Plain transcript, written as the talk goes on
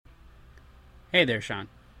Hey there, Sean.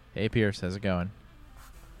 Hey Pierce, how's it going?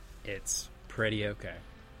 It's pretty okay.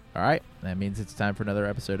 All right, that means it's time for another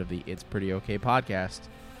episode of the It's Pretty Okay podcast.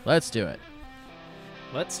 Let's do it.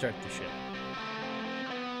 Let's start the show.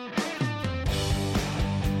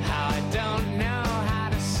 I don't know how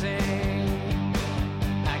to sing.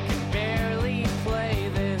 I can barely play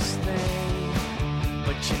this thing,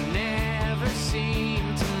 but you never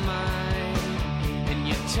seem to mind, and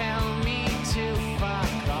you tell me to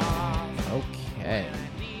fuck off. Okay,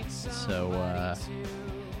 so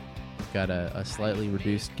we've got a slightly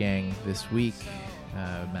reduced gang this week.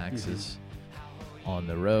 Max is on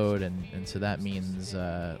the road, and so that means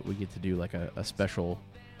we get to do like a special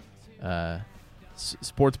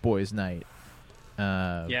sports boys night.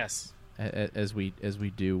 Yes. As we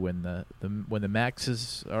do when the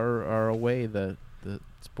Maxes are away, the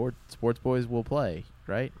sports boys will play,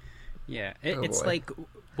 right? Yeah, Oh, it's boy. like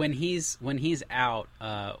when he's out,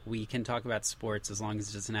 we can talk about sports as long as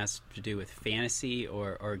it doesn't have to do with fantasy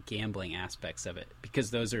or gambling aspects of it,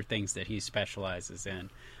 because those are things that he specializes in.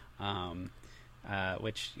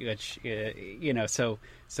 Which you know, so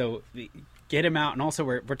get him out, and also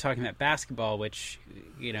we're talking about basketball, which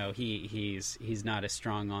you know he's not as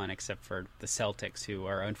strong on, except for the Celtics, who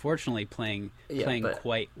are unfortunately playing but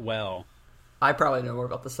quite well. I probably know more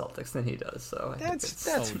about the Celtics than he does, so I think That's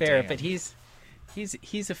it's- fair, damn. but he's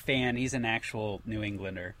a fan. He's an actual New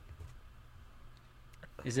Englander.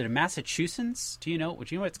 Is it a Massachusetts? Do you know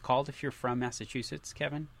what it's called if you're from Massachusetts,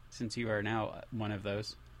 Kevin? Since you are now one of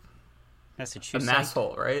those. a Massachusetts.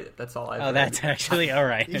 masshole, right? That's all I. Oh, that's actually all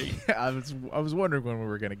right. Yeah, I was wondering when we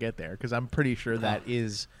were going to get there, because I'm pretty sure that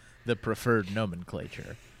is the preferred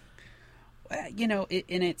nomenclature. You know,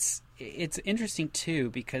 it's interesting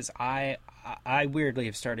too, because I weirdly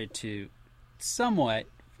have started to somewhat,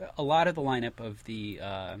 a lot of the lineup of the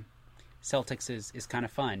Celtics is kind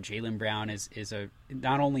of fun. Jaylen Brown is a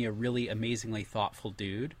not only a really amazingly thoughtful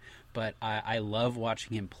dude, but I love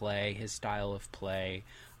watching him play, his style of play.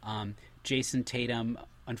 Jason Tatum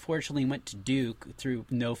unfortunately went to Duke through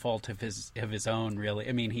no fault of his own, really.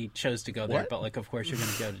 I mean, he chose to go there, What? but like, of course you're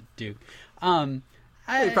going to go to Duke.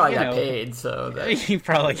 He probably you got know, paid, so that, he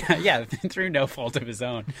probably got, through no fault of his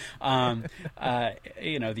own.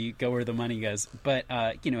 You know, you go where the money goes. But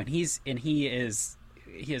you know, and he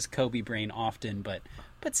has Kobe brain often, but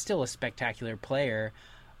still a spectacular player.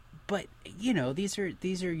 But you know, these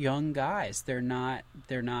are young guys. They're not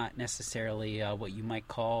necessarily what you might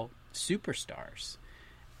call superstars.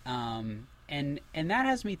 And that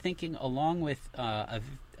has me thinking, along with a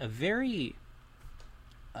very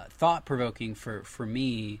thought-provoking for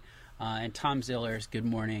me, and Tom Ziller's Good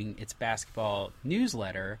Morning It's Basketball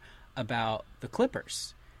newsletter about the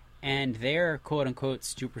Clippers, and their quote-unquote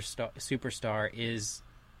superstar is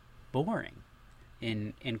boring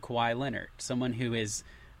in Kawhi Leonard, someone who is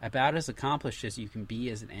about as accomplished as you can be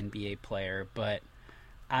as an NBA player. But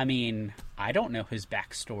I mean, I don't know his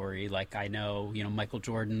backstory. Like, I know, you know, Michael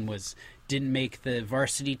Jordan didn't make the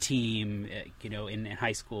varsity team, you know, in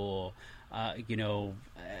high school. You know,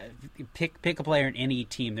 pick a player in any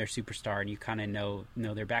team, their superstar, and you kind of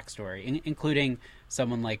know their backstory, including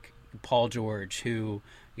someone like Paul George, who,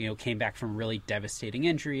 you know, came back from a really devastating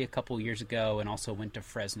injury a couple years ago, and also went to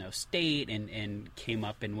Fresno State and came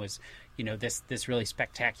up and was, you know, this really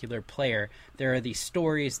spectacular player. There are these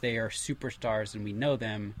stories; they are superstars, and we know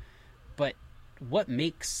them. But what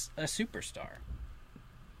makes a superstar?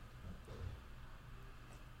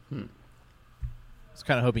 I was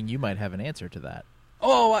kind of hoping you might have an answer to that.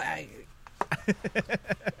 Oh, I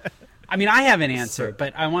mean, I have an answer, Sure.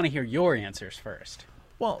 but I want to hear your answers first.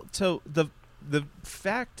 Well, so the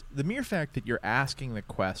mere fact that you're asking the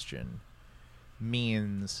question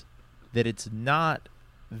means that it's not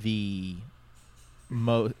the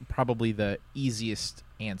probably the easiest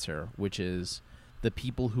answer, which is the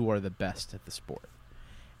people who are the best at the sport.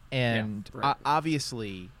 And Yeah, right.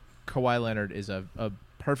 obviously, Kawhi Leonard is a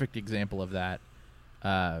perfect example of that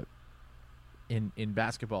in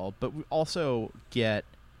basketball, but we also get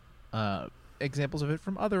examples of it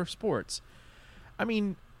from other sports. I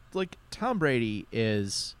mean, like, Tom Brady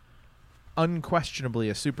is unquestionably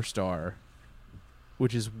a superstar,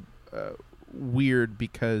 which is weird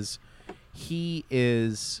because he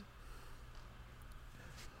is...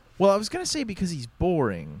 Well, I was going to say because he's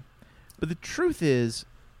boring, but the truth is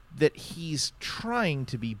that he's trying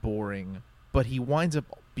to be boring, but he winds up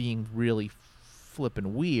being really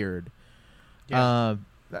flippin' weird. Yeah.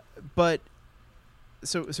 But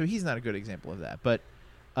so he's not a good example of that. But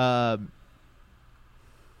I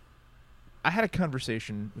had a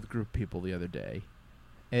conversation with a group of people the other day,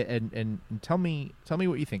 and tell me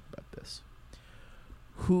what you think about this.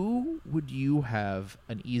 who would you have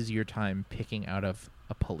an easier time picking out of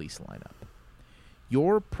a police lineup?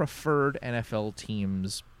 Your preferred NFL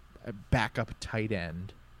team's backup tight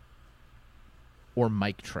end or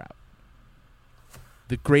Mike Trout?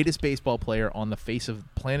 The greatest baseball player on the face of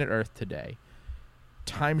planet Earth today,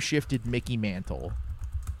 time-shifted Mickey Mantle,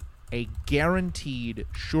 a guaranteed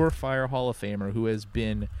surefire Hall of Famer who has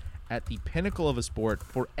been at the pinnacle of a sport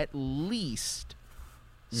for at least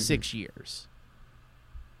 6 years.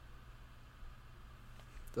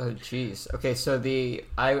 Oh, jeez. Okay, so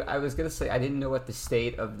I was going to say I didn't know what the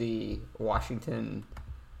state of the Washington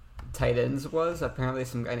tight ends was. Apparently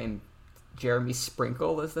some guy named Jeremy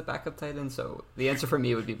Sprinkle is the backup tight end, so the answer for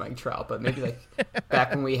me would be Mike Trout, but maybe like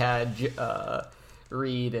back when we had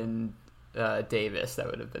Reed and Davis, that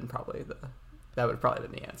would have been probably been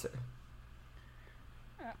the answer.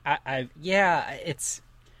 It's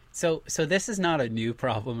so this is not a new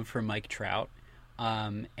problem for Mike Trout,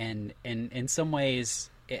 and in some ways,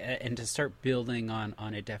 and to start building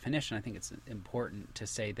on a definition, I think it's important to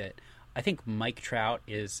say that I think Mike Trout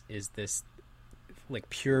is this like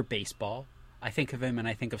pure baseball. I think of him and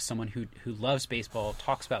I think of someone who loves baseball,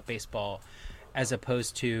 talks about baseball, as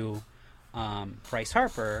opposed to Bryce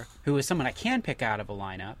Harper, who is someone I can pick out of a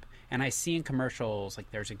lineup. And I see in commercials, like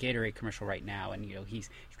there's a Gatorade commercial right now, and he's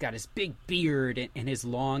got his big beard and his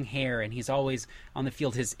long hair, and he's always on the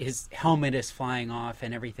field. His helmet is flying off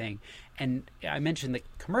and everything. And I mentioned the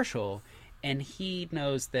commercial, and he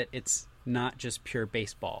knows that it's not just pure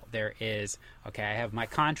baseball. There is, okay, I have my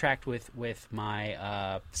contract with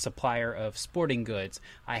my supplier of sporting goods.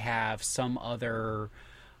 I have some other,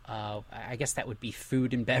 I guess that would be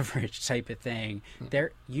food and beverage type of thing.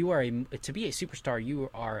 There, you are to be a superstar, you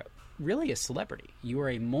are really a celebrity. You are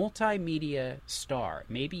a multimedia star.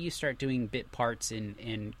 Maybe you start doing bit parts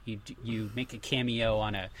and you make a cameo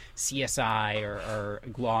on a CSI or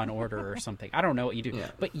Law and Order or something. I don't know what you do,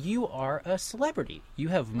 but you are a celebrity. You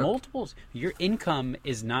have multiples. Your income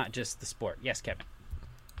is not just the sport. Yes, Kevin.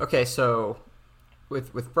 Okay, so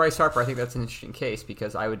with Bryce Harper, I think that's an interesting case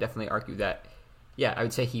because I would definitely argue that, I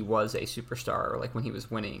would say he was a superstar, like when he was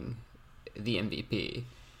winning the MVP,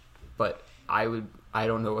 but I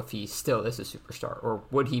don't know if he still is a superstar, or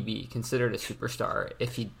would he be considered a superstar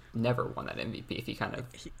if he never won that MVP, if he kind of...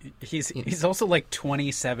 He's also like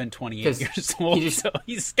 27, 28 years old, so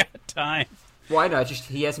he's got time. Why not? Just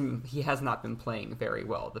he has not been playing very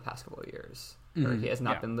well the past couple of years, or he has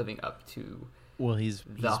not been living up to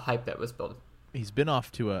the hype that was built. He's been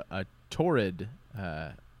off to a torrid...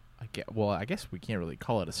 I guess we can't really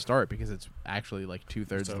call it a start because it's actually like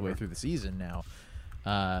 2/3 of the way through the season now.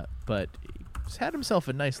 But he's had himself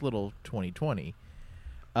a nice little 2020.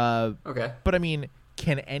 Okay. But I mean,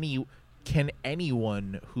 can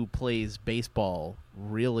anyone who plays baseball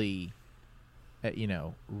really be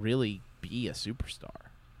a superstar?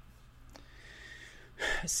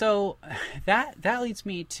 So that leads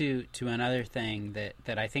me to another thing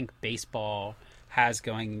that I think baseball has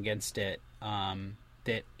going against it.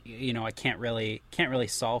 That I can't really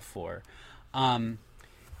solve for.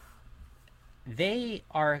 They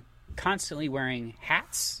are constantly wearing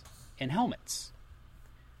hats and helmets.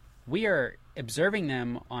 We are observing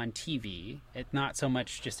them on TV. It's not so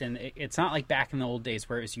much just it's not like back in the old days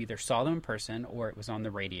where it was you either saw them in person or it was on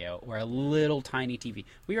the radio or a little tiny TV.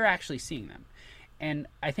 We are actually seeing them. And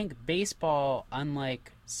I think baseball,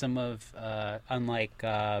 unlike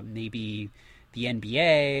maybe the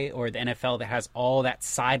NBA or the NFL that has all that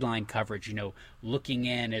sideline coverage, looking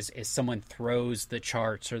in as someone throws the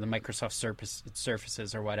charts or the Microsoft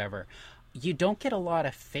surfaces or whatever, you don't get a lot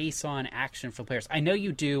of face-on action for players. I know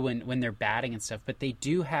you do when they're batting and stuff, but they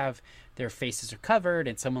do have their faces are covered,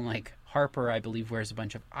 and someone like Harper, I believe, wears a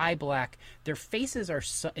bunch of eye black. Their faces are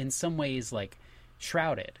in some ways like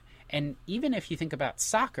shrouded. And even if you think about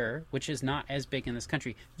soccer, which is not as big in this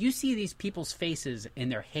country, you see these people's faces and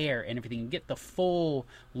their hair and everything. You get the full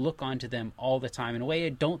look onto them all the time in a way I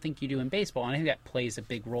don't think you do in baseball. And I think that plays a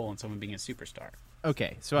big role in someone being a superstar.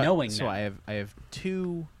 Okay, so I have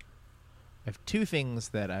two things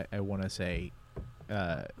that I want to say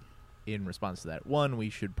in response to that. One, we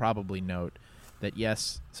should probably note that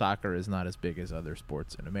yes, soccer is not as big as other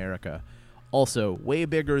sports in America. Also, way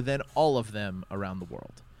bigger than all of them around the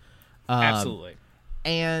world. Absolutely.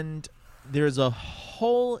 And there's a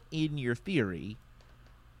hole in your theory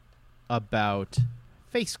about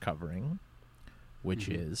face covering, which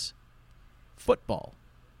is football,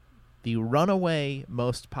 the runaway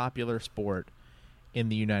most popular sport in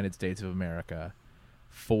the United States of America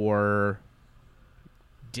for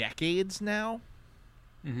decades now.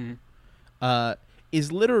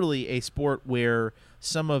 Is literally a sport where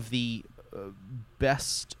some of the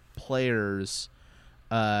best players,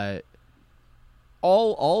 all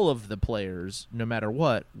of the players, no matter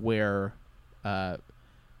what, wear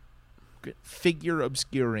figure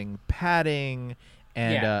obscuring padding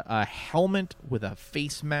and a helmet with a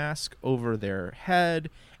face mask over their head,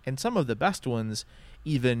 and some of the best ones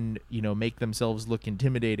even make themselves look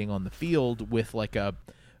intimidating on the field with like a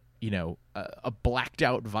blacked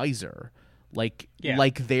out visor, like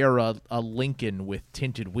they're a Lincoln with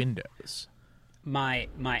tinted windows. My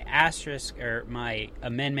asterisk or my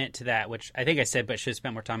amendment to that, which I think I said but should have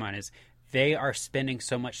spent more time on, is they are spending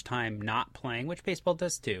so much time not playing, which baseball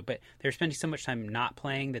does too, but they're spending so much time not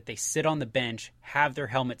playing that they sit on the bench, have their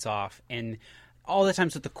helmets off, and all the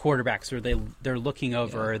times with the quarterbacks where they're looking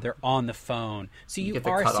over or they're on the phone. So you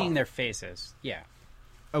are seeing their faces. Yeah.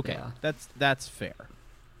 Okay. Yeah. That's fair.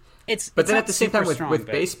 But then at the same time with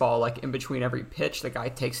baseball, like in between every pitch, the guy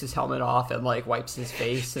takes his helmet off and like wipes his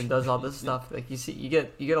face and does all this stuff. Like you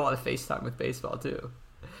get a lot of face time with baseball too.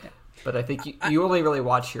 Yeah. But I think you only really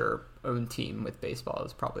watch your own team with baseball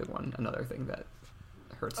is probably another thing that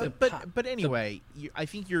hurts it. But anyway, I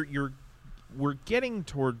think we're getting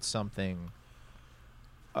towards something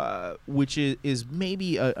which is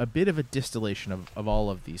maybe a bit of a distillation of all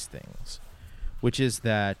of these things, which is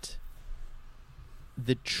that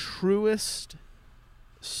the truest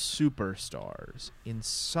superstars in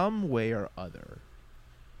some way or other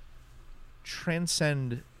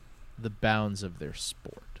transcend the bounds of their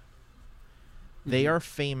sport. They are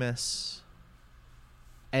famous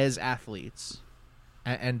as athletes,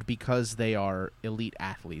 and because they are elite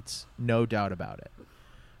athletes, no doubt about it.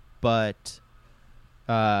 But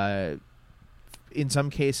in some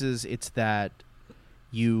cases, it's that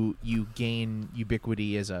you gain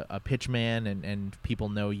ubiquity as a pitchman, and people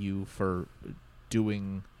know you for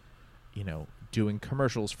doing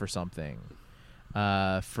commercials for something.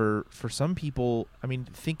 For some people, I mean,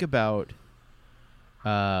 think about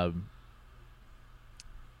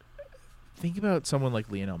someone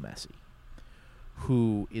like Lionel Messi,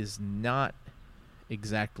 who is not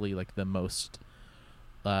exactly like the most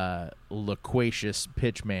loquacious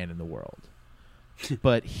pitchman in the world,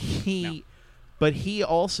 but he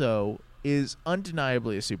also is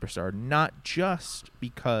undeniably a superstar, not just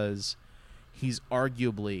because he's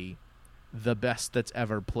arguably the best that's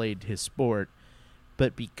ever played his sport,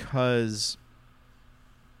 but because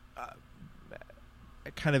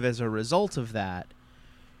kind of as a result of that,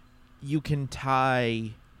 you can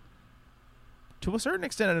tie, to a certain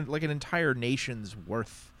extent, like an entire nation's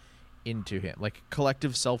worth into him, like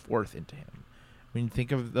collective self-worth into him. I mean,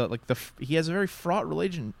 think of he has a very fraught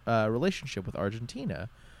relationship with Argentina,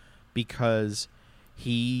 because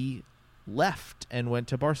he left and went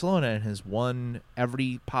to Barcelona and has won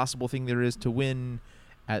every possible thing there is to win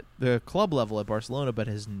at the club level at Barcelona, but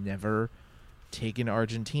has never taken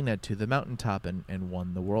Argentina to the mountaintop and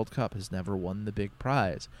won the World Cup, has never won the big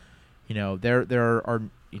prize. There are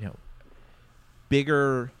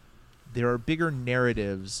bigger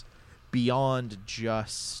narratives beyond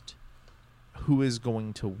just who is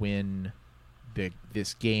going to win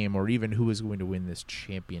this game, or even who is going to win this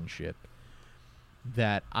championship,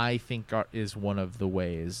 that I think is one of the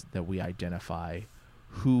ways that we identify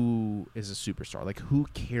who is a superstar, like who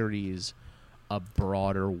carries a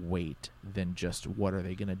broader weight than just what are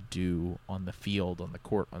they going to do on the field, on the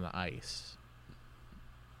court, on the ice.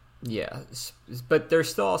 Yeah, but there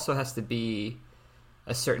still also has to be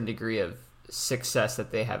a certain degree of success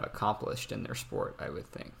that they have accomplished in their sport, I would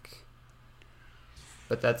think.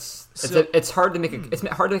 But it's hard to make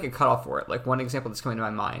a cutoff for it. Like, one example that's coming to my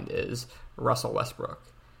mind is Russell Westbrook,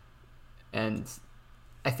 and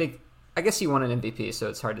I guess he won an MVP, so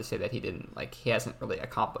it's hard to say that he hasn't really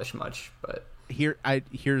accomplished much. But here's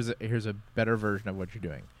a better version of what you're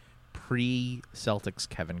doing. Pre-Celtics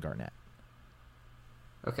Kevin Garnett.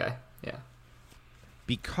 Okay, yeah.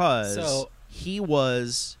 Because he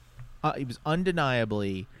was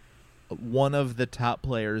undeniably one of the top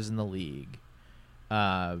players in the league,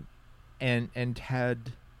 and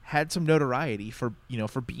had some notoriety for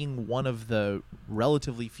being one of the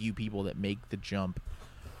relatively few people that make the jump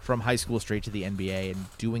from high school straight to the NBA and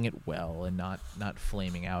doing it well, and not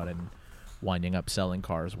flaming out and winding up selling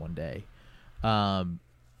cars one day.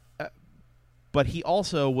 But he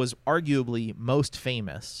also was arguably most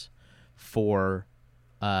famous for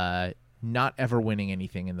not ever winning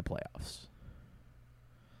anything in the playoffs.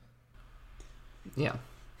 Yeah.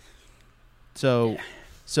 So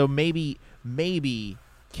maybe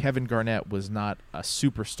Kevin Garnett was not a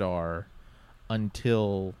superstar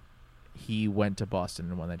until he went to Boston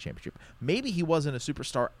and won that championship. Maybe he wasn't a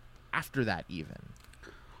superstar after that even.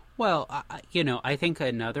 Well, I think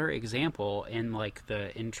another example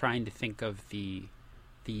in trying to think of the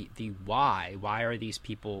why are these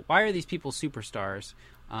people superstars,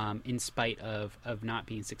 in spite of not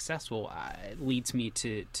being successful, leads me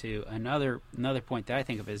to another point that I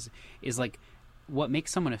think of is like what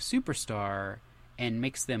makes someone a superstar and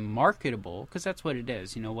makes them marketable, because that's what it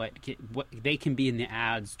is. What they can be in the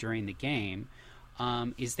ads during the game,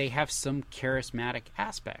 is they have some charismatic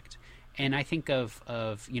aspect. And I think of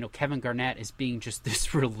Kevin Garnett as being just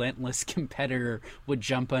this relentless competitor, would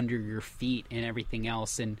jump under your feet and everything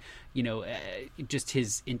else, and just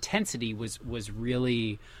his intensity was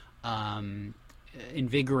really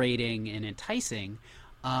invigorating and enticing.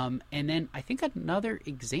 And then I think another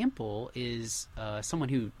example is someone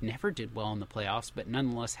who never did well in the playoffs, but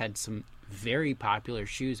nonetheless had some very popular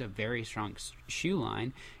shoes, a very strong shoe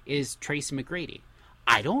line, is Tracy McGrady.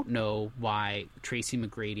 I don't know why Tracy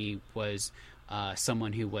McGrady was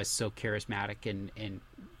someone who was so charismatic and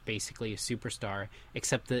basically a superstar,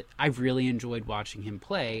 except that I've really enjoyed watching him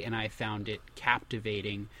play, and I found it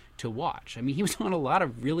captivating to watch. I mean, he was on a lot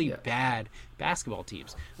of really bad basketball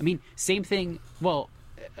teams. I mean, same thing, well,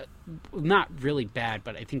 not really bad,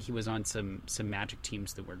 but I think he was on some Magic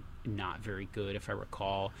teams that were not very good, if I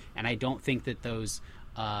recall, and I don't think that those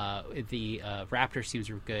the Raptors teams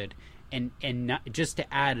were good. And not, just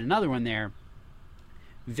to add another one there,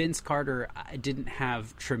 Vince Carter didn't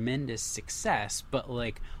have tremendous success, but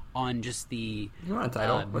on just the he won a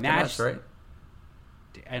title with the Nets, right?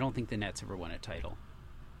 I don't think the Nets ever won a title,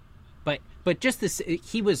 but just this,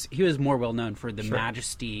 he was more well known for the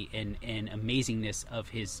majesty and amazingness of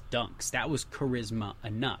his dunks. That was charisma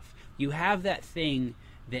enough. You have that thing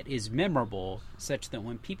that is memorable, such that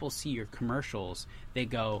when people see your commercials, they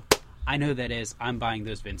go, I know who that is. I'm buying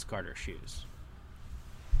those Vince Carter shoes.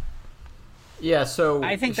 Yeah, so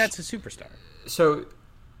I think that's a superstar. So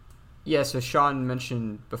Sean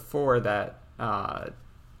mentioned before that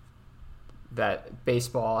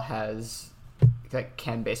baseball have a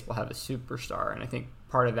superstar, and I think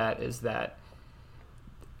part of that is that,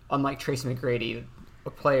 unlike Tracy McGrady, a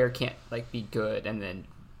player can't be good and then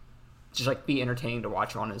just be entertaining to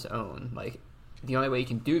watch on his own. The only way you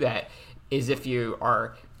can do that is if you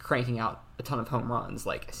are cranking out a ton of home runs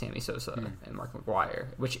like Sammy Sosa and Mark McGwire,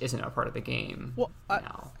 which isn't a part of the game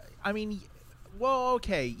now. I mean, well,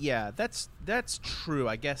 okay, yeah, that's true.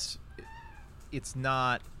 I guess it's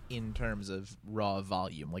not in terms of raw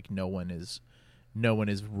volume. No one is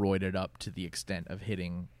roided up to the extent of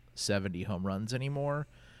hitting 70 home runs anymore.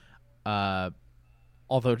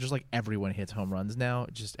 Although just everyone hits home runs now,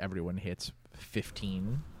 just everyone hits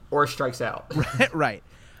 15 or strikes out. Right.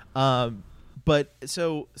 But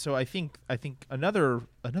so I think another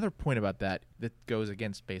point about that goes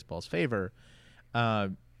against baseball's favor,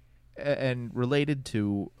 and related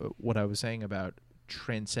to what I was saying about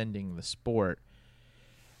transcending the sport.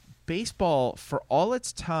 Baseball, for all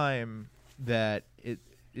its time that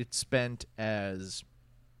it spent as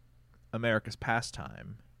America's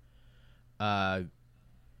pastime,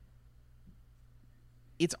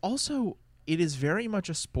 it is very much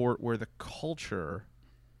a sport where the culture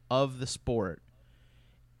of the sport,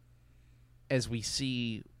 as we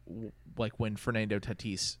see when Fernando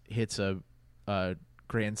Tatis hits a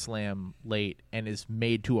grand slam late and is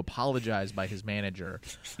made to apologize by his manager,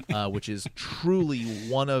 which is truly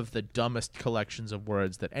one of the dumbest collections of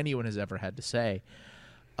words that anyone has ever had to say,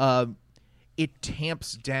 it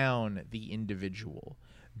tamps down the individual.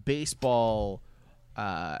 Baseball,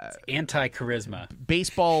 anti-charisma.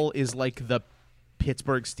 Baseball is like the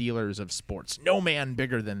Pittsburgh Steelers of sports. No man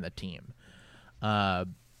bigger than the team.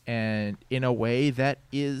 And in a way that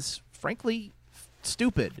is, frankly,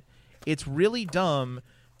 stupid. It's really dumb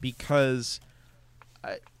because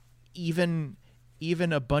even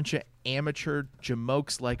a bunch of amateur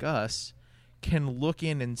jamokes like us can look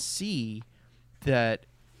in and see that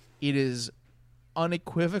it is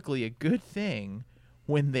unequivocally a good thing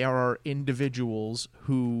when there are individuals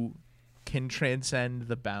who can transcend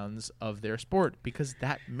the bounds of their sport, because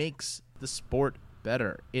that makes the sport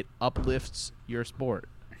better. It uplifts your sport.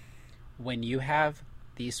 When you have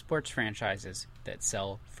these sports franchises that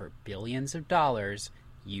sell for billions of dollars,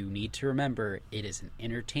 you need to remember it is an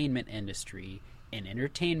entertainment industry, and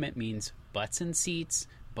entertainment means butts in seats,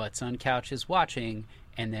 butts on couches watching,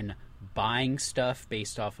 and then buying stuff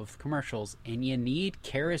based off of commercials. And you need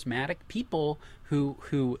charismatic people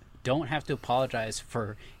who don't have to apologize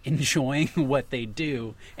for enjoying what they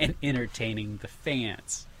do and entertaining the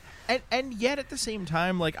fans. And yet at the same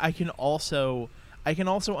time, I can also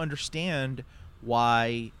understand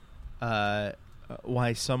why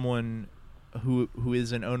someone who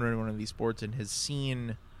is an owner in one of these sports and has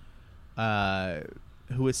seen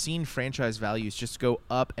who has seen franchise values just go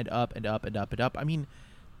up and up and up and up and up. I mean,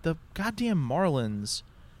 the goddamn Marlins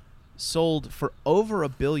sold for over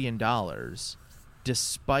 $1 billion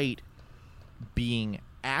despite being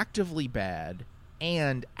actively bad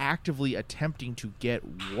and actively attempting to get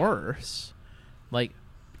worse. Like,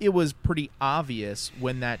 it was pretty obvious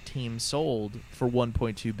when that team sold for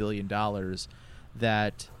 $1.2 billion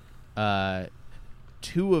that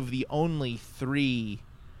two of the only three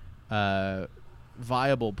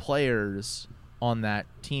viable players on that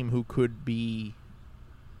team who could be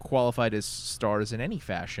qualified as stars in any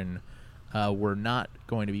fashion were not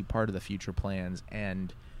going to be part of the future plans.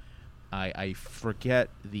 And I forget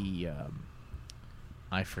the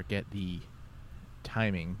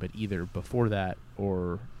timing, but either before that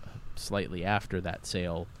or slightly after that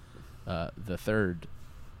sale, the third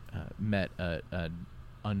met an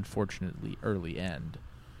unfortunately early end.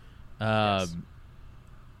 Yes.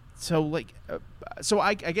 So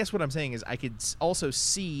I guess what I'm saying is I could also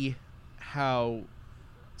see how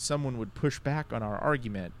someone would push back on our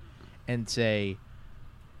argument and say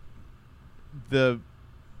the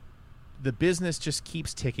business just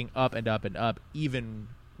keeps ticking up and up and up even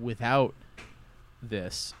without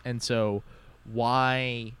this. And so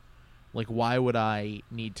why would I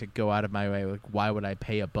need to go out of my way? Like, why would I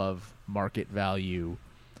pay above market value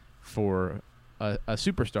for a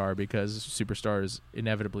superstar? Because superstars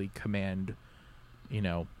inevitably command,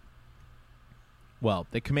 they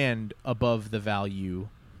command above the value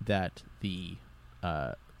that the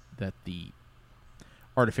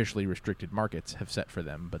artificially restricted markets have set for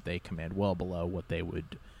them, but they command well below what they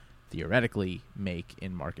would theoretically make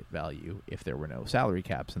in market value if there were no salary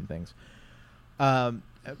caps and things. But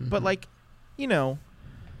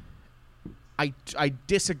I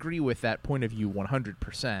disagree with that point of view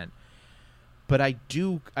 100%. But I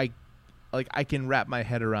can wrap my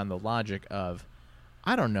head around the logic of,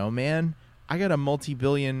 I don't know, man. I got a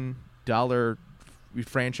multi-billion-dollar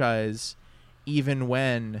franchise even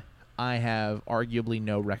when I have arguably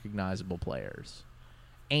no recognizable players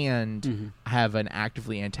and have an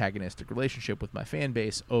actively antagonistic relationship with my fan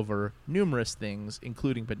base over numerous things,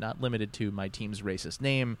 including but not limited to my team's racist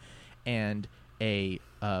name and a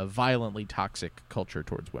violently toxic culture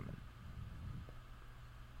towards women.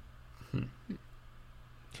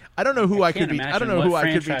 I don't know who I could be. I don't know who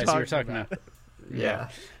I could be talking about. Yeah.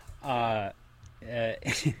 I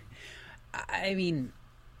mean,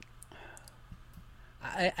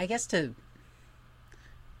 I guess to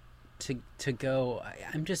go,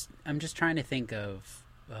 I'm just trying to think of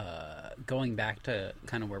going back to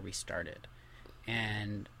kind of where we started,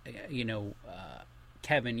 and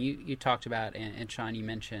Kevin, you talked about, and Sean, you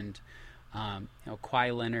mentioned,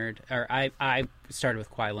 Kawhi Leonard, or I started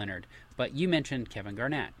with Kawhi Leonard, but you mentioned Kevin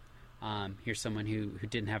Garnett. Here's someone who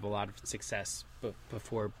didn't have a lot of success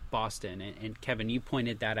before Boston, and Kevin, you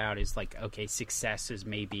pointed that out as like, okay, success is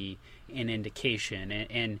maybe an indication,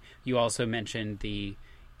 and you also mentioned the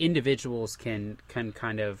individuals can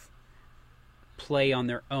kind of play on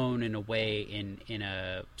their own in a way in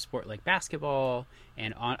a sport like basketball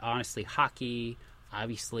and honestly hockey,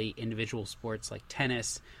 obviously individual sports like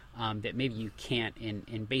tennis, that maybe you can't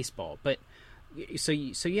in baseball. But so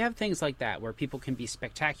you have things like that where people can be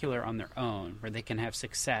spectacular on their own, where they can have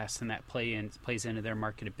success, and that plays into their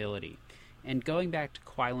marketability. And going back to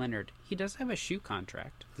Kawhi Leonard, he does have a shoe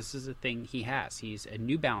contract. This is a thing he has. He's a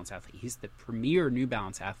New Balance athlete. He's the premier New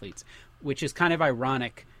Balance athlete, which is kind of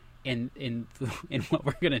ironic in what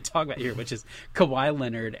we're going to talk about here, which is Kawhi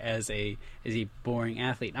Leonard as a boring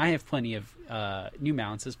athlete. And I have plenty of New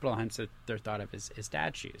Balances, but all times they're thought of as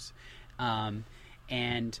dad shoes. And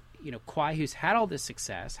Kawhi, who's had all this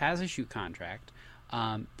success, has a shoe contract,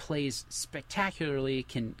 plays spectacularly,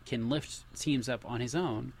 can lift teams up on his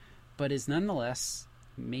own, but is nonetheless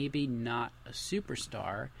maybe not a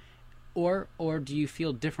superstar. Or do you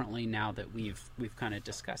feel differently now that we've kind of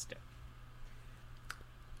discussed it?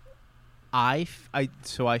 I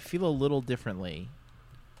feel a little differently,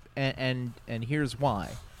 and here's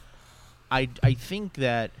why. I think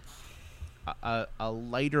that a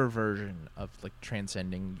lighter version of like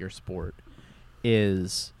transcending your sport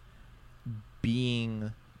is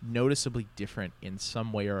being noticeably different in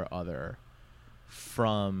some way or other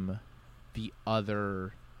from the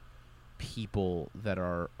other people that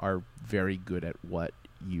are very good at what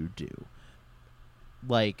you do.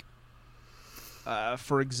 Like,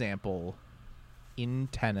 for example, in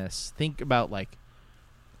tennis, think about like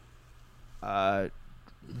Rafa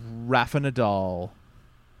Nadal,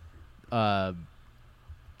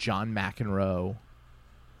 John McEnroe.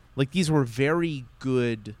 Like, these were very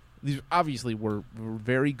good these obviously were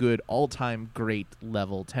very good, all-time great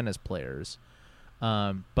level tennis players,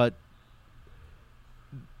 but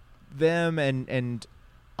them and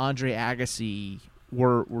Andre Agassi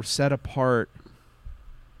were set apart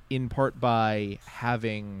in part by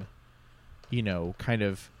having, kind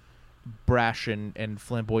of brash and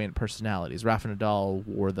flamboyant personalities. Rafa Nadal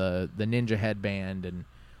wore the ninja headband and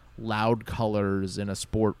loud colors in a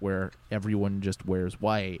sport where everyone just wears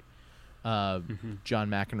white. John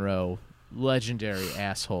McEnroe, legendary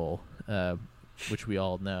asshole, which we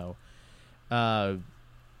all know. And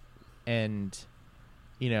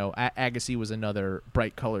Agassi was another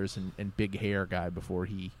bright colors and big hair guy before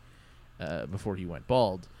he went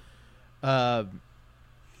bald.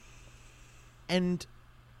 And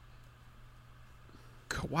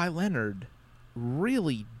Kawhi Leonard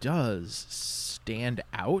really does stand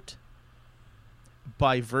out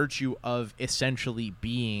by virtue of essentially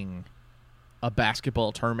being a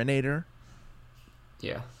basketball Terminator.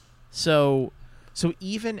 Yeah. So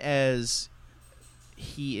even as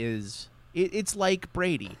he is, it's like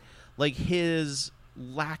Brady, like his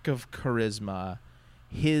lack of charisma,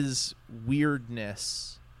 his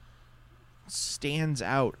weirdness stands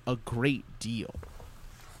out a great deal.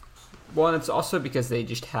 Well, and it's also because they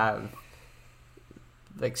just have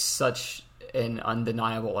like such an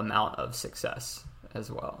undeniable amount of success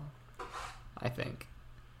as well, I think.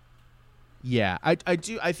 Yeah, I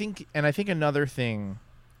do. I think another thing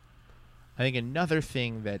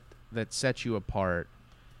that sets you apart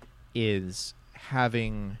is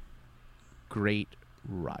having great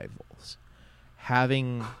rivals,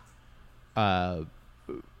 having having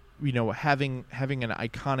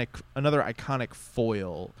another iconic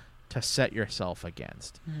foil to set yourself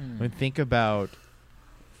against. I mean, think about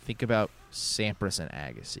Sampras and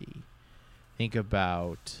Agassi. Think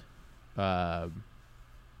about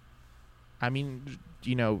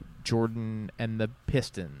Jordan and the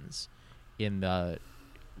Pistons in the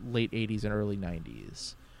late 80s and early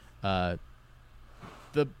 90s.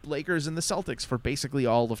 The Lakers and the Celtics for basically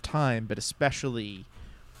all of time, but especially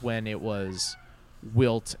when it was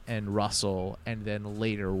Wilt and Russell, and then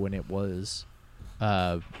later when it was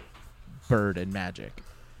Bird and Magic.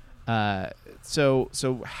 So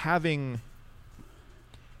having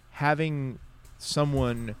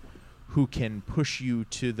someone who can push you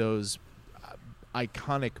to those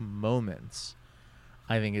iconic moments,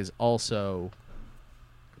 I think, is also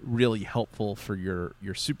really helpful for your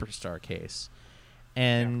superstar case.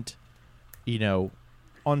 And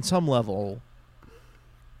on some level,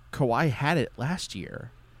 Kawhi had it last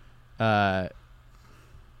year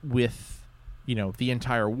with the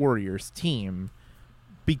entire Warriors team,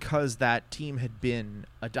 because that team had been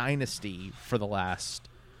a dynasty for the last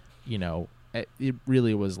it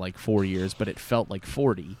really was like 4 years, but it felt like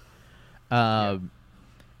 40. And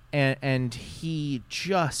he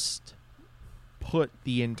just put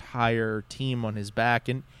the entire team on his back,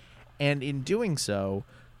 and in doing so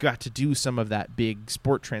got to do some of that big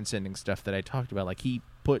sport transcending stuff that I talked about. Like, he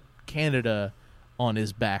put Canada on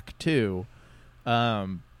his back too.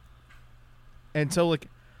 And so, like,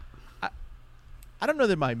 I don't know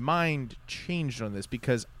that my mind changed on this,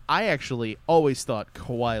 because I actually always thought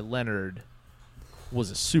Kawhi Leonard was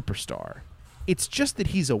a superstar. It's just that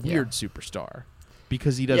he's a weird superstar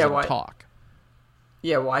because he doesn't talk.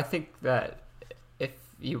 Yeah, well, I think that if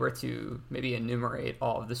you were to maybe enumerate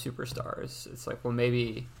all of the superstars, it's like, well,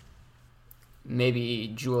 maybe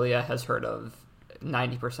Julia has heard of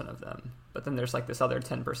 90% of them, but then there's like this other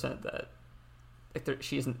 10% that like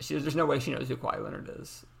there's no way she knows who Kawhi Leonard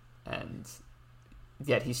is, and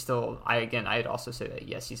yet he's still. I'd also say that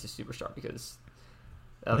yes, he's a superstar because.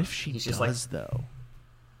 What if she does though?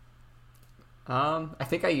 I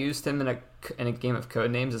think I used him in a game of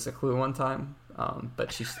Codenames as a clue one time,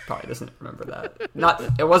 but she probably doesn't remember that.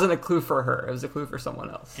 It wasn't a clue for her; it was a clue for someone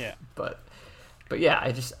else. Yeah. But yeah,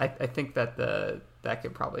 I think that that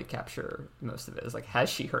could probably capture most of it. Is like, has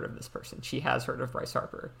she heard of this person? She has heard of Bryce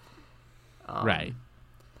Harper, right?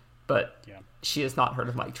 But she has not heard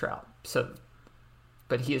of Mike Trout. So,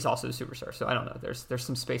 but he is also a superstar. So I don't know. There's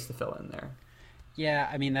some space to fill in there. Yeah,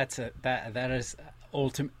 I mean that is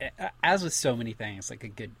ultimate. As with so many things, like a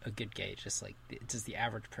good gauge. Just like, does the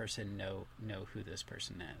average person know who this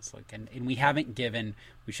person is? Like, and we haven't given.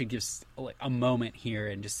 We should give like a moment here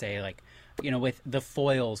and just say, like, with the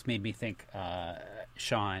foils made me think,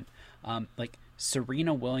 Sean, like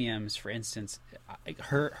Serena Williams, for instance,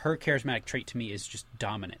 her charismatic trait to me is just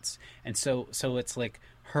dominance, and so it's like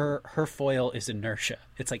her foil is inertia.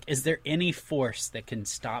 It's like, is there any force that can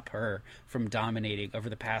stop her from dominating over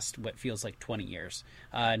the past what feels like 20 years?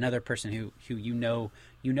 Another person who you know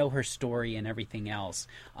her story and everything else.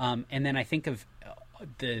 And then I think of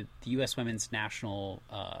the U.S. women's national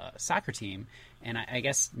soccer team, and I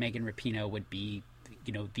guess Megan Rapinoe would be,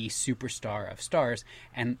 you know, the superstar of stars,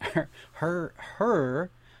 and her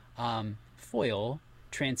foil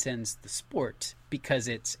transcends the sport because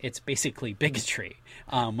it's basically bigotry,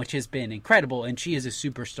 which has been incredible. And she is a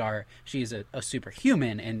superstar. She is a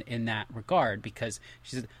superhuman in that regard, because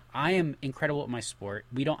she said, I am incredible at my sport.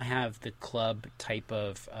 We don't have the club type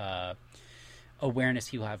of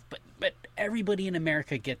awareness you have, but everybody in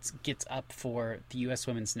America gets up for the U.S.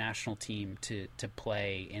 women's national team to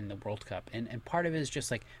play in the World Cup. And part of it is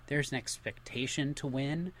just like, there's an expectation to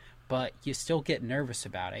win, but you still get nervous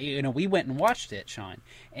about it. You know, we went and watched it, Sean,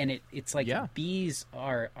 and it's like, these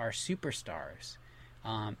are superstars.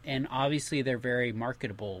 And obviously they're very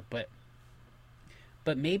marketable, but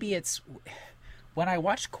maybe it's when I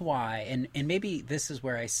watch Kawhi, and maybe this is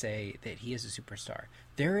where I say that he is a superstar,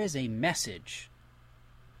 there is a message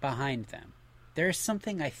behind them. There is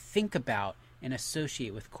something I think about and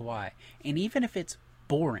associate with Kawhi. And even if it's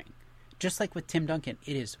boring, just like with Tim Duncan,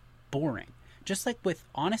 it is boring. Just like with,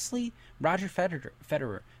 honestly, Roger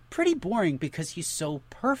Federer, pretty boring because he's so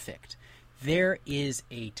perfect. There is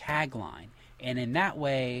a tagline. And in that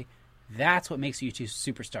way, that's what makes you a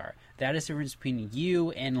superstar. That is the difference between you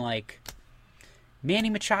and, like, Manny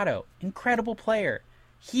Machado, incredible player.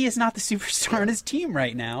 He is not the superstar on his team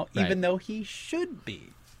right now, even though he should be.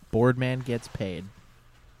 Boardman gets paid.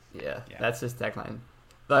 Yeah, that's his tagline.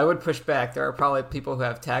 Though I would push back. There are probably people who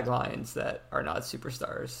have taglines that are not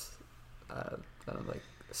superstars. Kind of like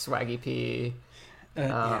Swaggy P.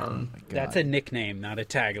 That's a nickname, not a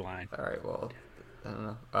tagline. All right, well, I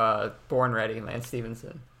don't know. Born Ready, Lance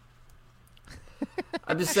Stevenson.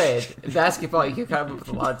 I'm just saying, in basketball, you can come up with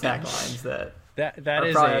a lot of taglines that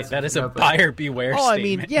is a buyer beware statement. I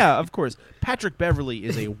mean, yeah, of course. Patrick Beverley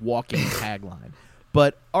is a walking tagline.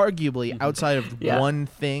 But arguably, outside of one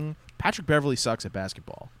thing, Patrick Beverley sucks at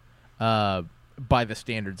basketball. By the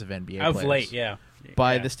standards of NBA players. Of late, yeah.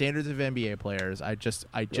 By the standards of NBA players. I just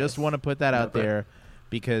want to put that out there,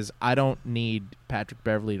 because I don't need Patrick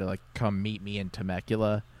Beverley to, like, come meet me in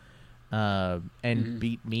Temecula and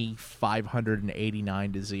beat me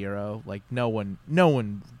 589-0. Like, no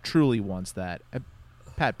one truly wants that.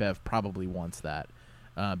 Pat Bev probably wants that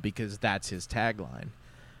because that's his tagline.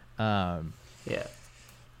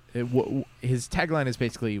 His tagline is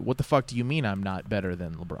basically, what the fuck do you mean I'm not better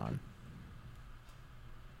than LeBron?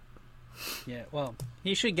 Yeah, well,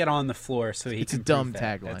 he should get on the floor so he it's can a dumb prove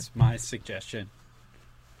that. tagline. That's my suggestion.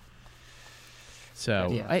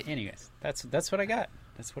 So, anyways, that's what I got.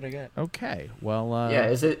 That's what I got. Okay, well,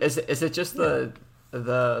 is it just the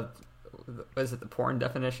is it the porn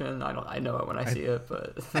definition? I know it when I see it,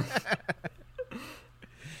 but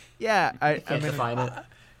yeah, I can't define it.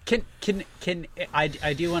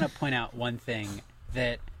 I do want to point out one thing,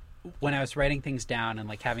 that when I was writing things down and,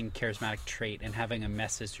 like, having a charismatic trait and having a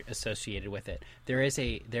message associated with it, there is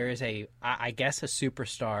a I guess a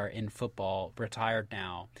superstar in football, retired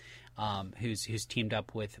now, who's teamed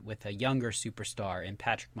up with a younger superstar in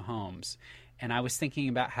Patrick Mahomes. And I was thinking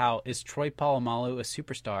about how, is Troy Polamalu a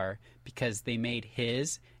superstar because they made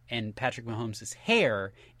his and Patrick Mahomes'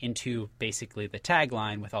 hair into basically the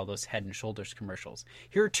tagline with all those Head and Shoulders commercials.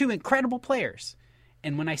 Here are two incredible players.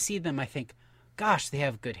 And when I see them, I think, gosh, they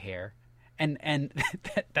have good hair. And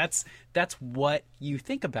that's what you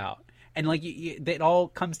think about. And, like, it all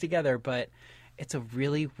comes together, but it's a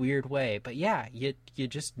really weird way. But yeah, you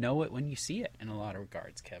just know it when you see it in a lot of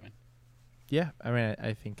regards, Kevin. Yeah, I mean,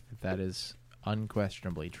 I think that is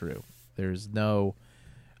unquestionably true. There's no,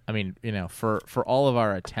 I mean, you know, for all of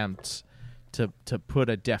our attempts to put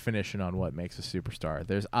a definition on what makes a superstar,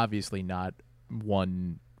 there's obviously not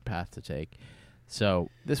one path to take. So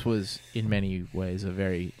this was, in many ways, a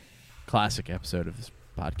very classic episode of this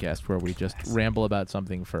podcast where we just ramble about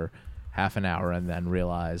something for half an hour and then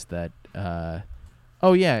realize that,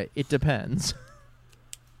 oh yeah, it depends.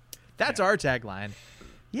 That's our tagline.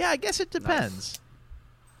 Yeah, I guess it depends.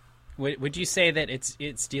 Nice. Would you say that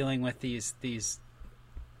it's dealing with these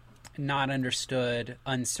not understood,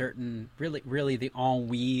 uncertain, really the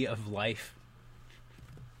ennui of life?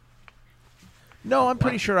 No, I'm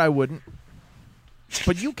pretty sure I wouldn't.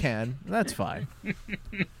 But you can. That's fine.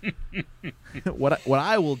 What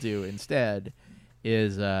I will do instead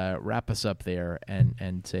is wrap us up there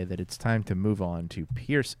and say that it's time to move on to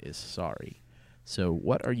Pierce is Sorry. So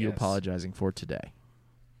what are you apologizing for today?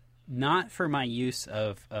 not for my use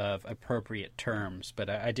of appropriate terms, but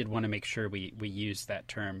I did want to make sure we use that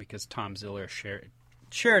term because Tom Ziller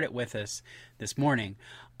shared it with us this morning.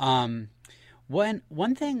 One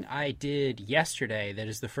thing I did yesterday that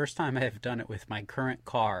is the first time I have done it with my current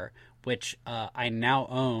car, which I now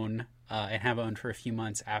own and have owned for a few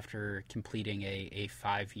months after completing a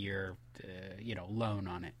 5-year loan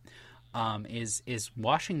on it, is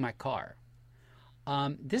washing my car.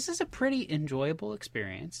 This is a pretty enjoyable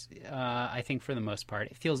experience, I think, for the most part.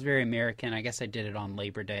 It feels very American. I guess I did it on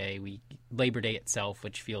Labor Day. Labor Day itself,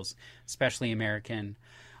 which feels especially American.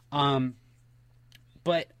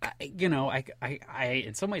 But, I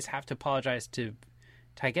in some ways have to apologize to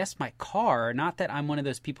I guess, my car. Not that I'm one of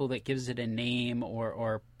those people that gives it a name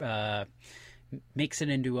or makes it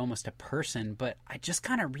into almost a person, but I just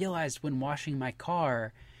kind of realized when washing my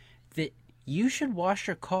car that you should wash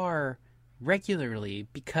your car regularly,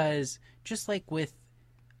 because just like with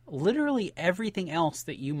literally everything else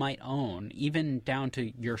that you might own, even down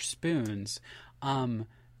to your spoons,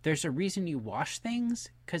 there's a reason you wash things,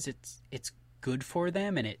 because it's good for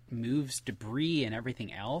them and it moves debris and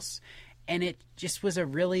everything else. And it just was a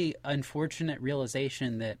really unfortunate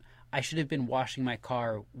realization that I should have been washing my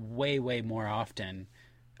car way, way more often,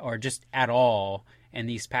 or just at all, in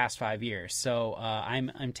these past 5 years. So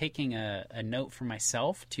I'm taking a note for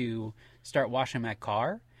myself to start washing my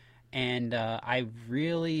car. And I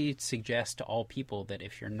really suggest to all people that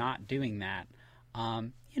if you're not doing that,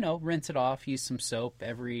 rinse it off, use some soap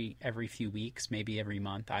every few weeks, maybe every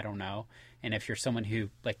month, I don't know. And if you're someone who,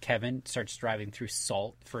 like Kevin, starts driving through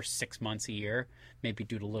salt for 6 months a year, maybe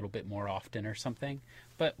do it a little bit more often or something.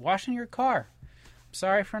 But washing your car, I'm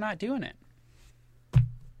sorry for not doing it.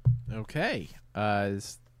 Okay. I'm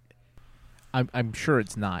sure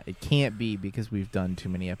it's not. It can't be, because we've done too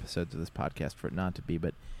many episodes of this podcast for it not to be.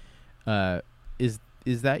 But is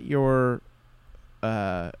that your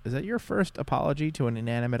first apology to an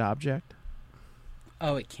inanimate object?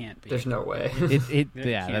 Oh, it can't be. There's no way.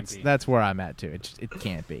 That's where I'm at too. It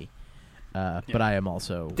can't be. But I am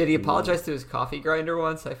also. Did he apologize to his coffee grinder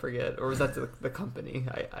once? I forget, or was that to the company?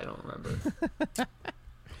 I don't remember.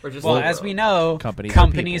 Or just as we know,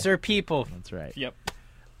 companies are people. That's right. Yep.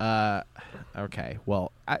 Okay.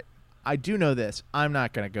 Well, I do know this. I'm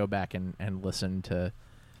not going to go back and listen to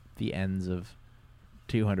the ends of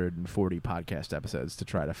 240 podcast episodes to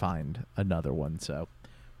try to find another one. So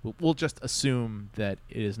we'll just assume that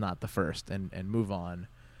it is not the first and move on,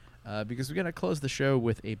 because we're going to close the show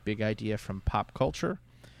with a big idea from pop culture.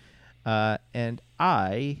 And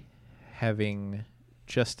I, having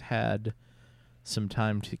just had some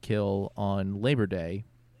time to kill on Labor Day,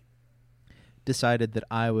 decided that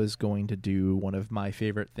I was going to do one of my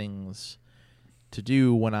favorite things to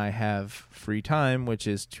do when I have free time, which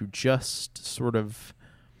is to just sort of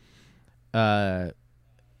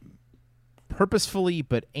purposefully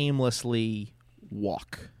but aimlessly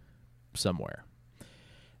walk somewhere.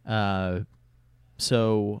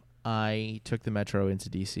 So I took the metro into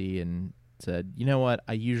DC and said, you know what,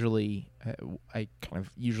 I kind of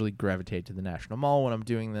usually gravitate to the National Mall when I'm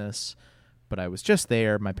doing this, but I was just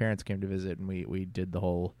there. My parents came to visit, and we did the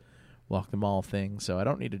whole walk the mall thing, so I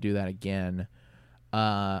don't need to do that again.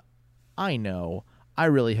 I know I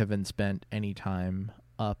really haven't spent any time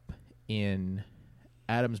up in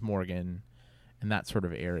Adams Morgan and that sort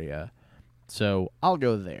of area, so I'll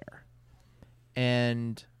go there.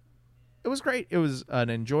 And it was great. It was an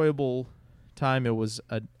enjoyable time. It was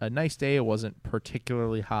a nice day. It wasn't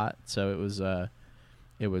particularly hot, so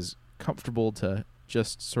it was comfortable to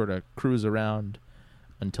just sort of cruise around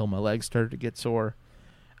until my legs started to get sore.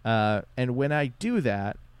 And when I do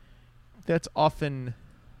that, that's often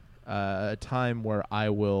a time where I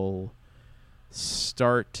will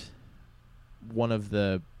start one of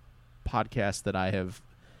the podcasts that I have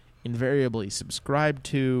invariably subscribed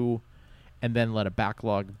to, and then let a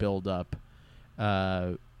backlog build up,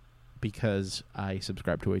 because I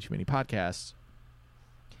subscribe to way too many podcasts.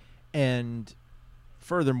 And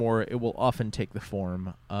furthermore, it will often take the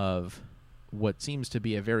form of what seems to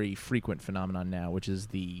be a very frequent phenomenon now, which is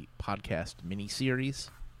the podcast miniseries.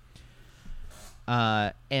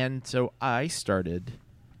 And so I started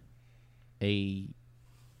a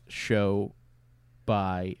show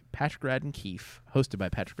by Patrick Radden Keefe, hosted by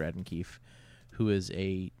Patrick Radden Keefe, who is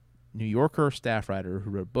a New Yorker staff writer who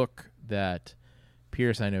wrote a book that,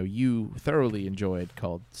 Pierce, I know you thoroughly enjoyed,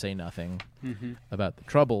 called Say Nothing, about the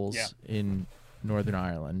Troubles in Northern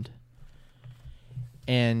Ireland.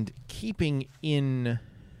 And keeping in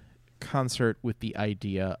concert with the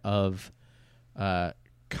idea of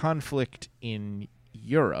conflict in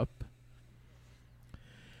Europe,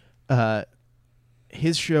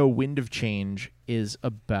 his show Wind of Change is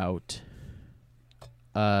about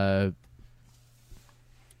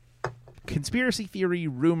conspiracy theory,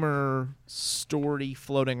 rumor, story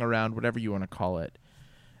floating around, whatever you want to call it,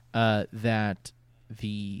 that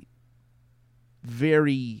the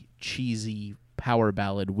very cheesy power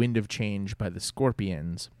ballad Wind of Change by the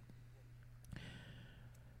Scorpions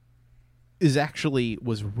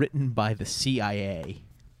was written by the CIA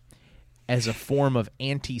as a form of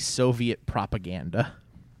anti-Soviet propaganda.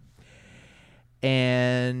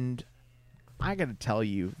 And I got to tell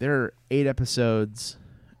you, there are 8 episodes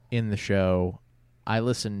in the show. I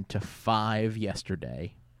listened to 5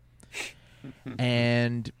 yesterday.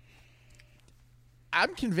 And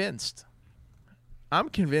I'm convinced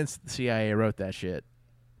the CIA wrote that shit.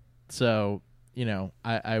 So,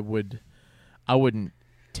 I wouldn't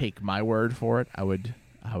take my word for it. I would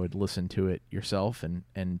listen to it yourself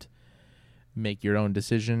and make your own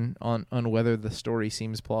decision on whether the story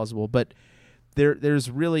seems plausible. But there's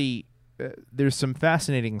really there's some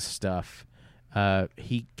fascinating stuff.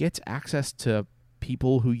 He gets access to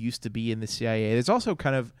people who used to be in the CIA. There's also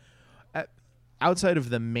kind of outside of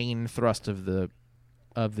the main thrust of the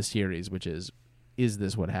series, which is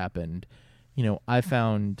this what happened? I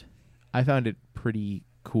found it pretty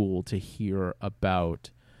cool to hear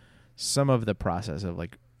about some of the process of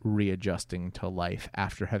like readjusting to life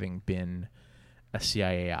after having been a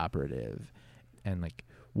CIA operative, and like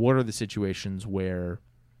what are the situations where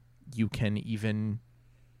you can even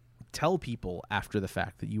tell people after the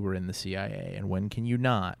fact that you were in the CIA, and when can you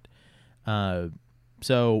not? So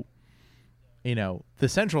the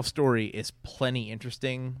central story is plenty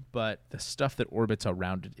interesting, but the stuff that orbits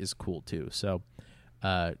around it is cool too. So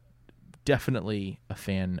definitely a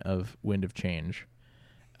fan of Wind of Change.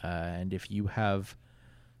 And if you have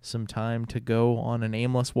some time to go on an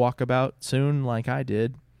aimless walkabout soon, like I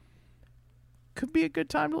did, could be a good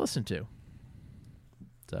time to listen to.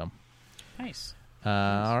 So, Nice.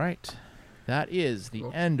 All right. That is the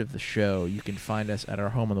end of the show. You can find us at our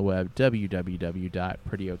home on the web,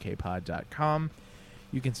 www.prettyokpod.com.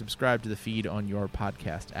 You can subscribe to the feed on your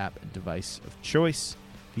podcast app and device of choice.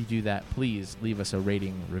 If you do that, please leave us a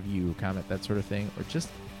rating, review, comment, that sort of thing, or just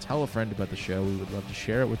tell a friend about the show. We would love to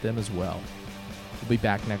share it with them as well. We'll be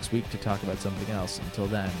back next week to talk about something else. Until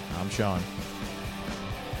then, I'm Sean.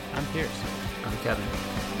 I'm Pierce. I'm Kevin.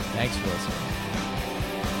 Thanks for listening.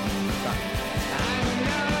 Bye.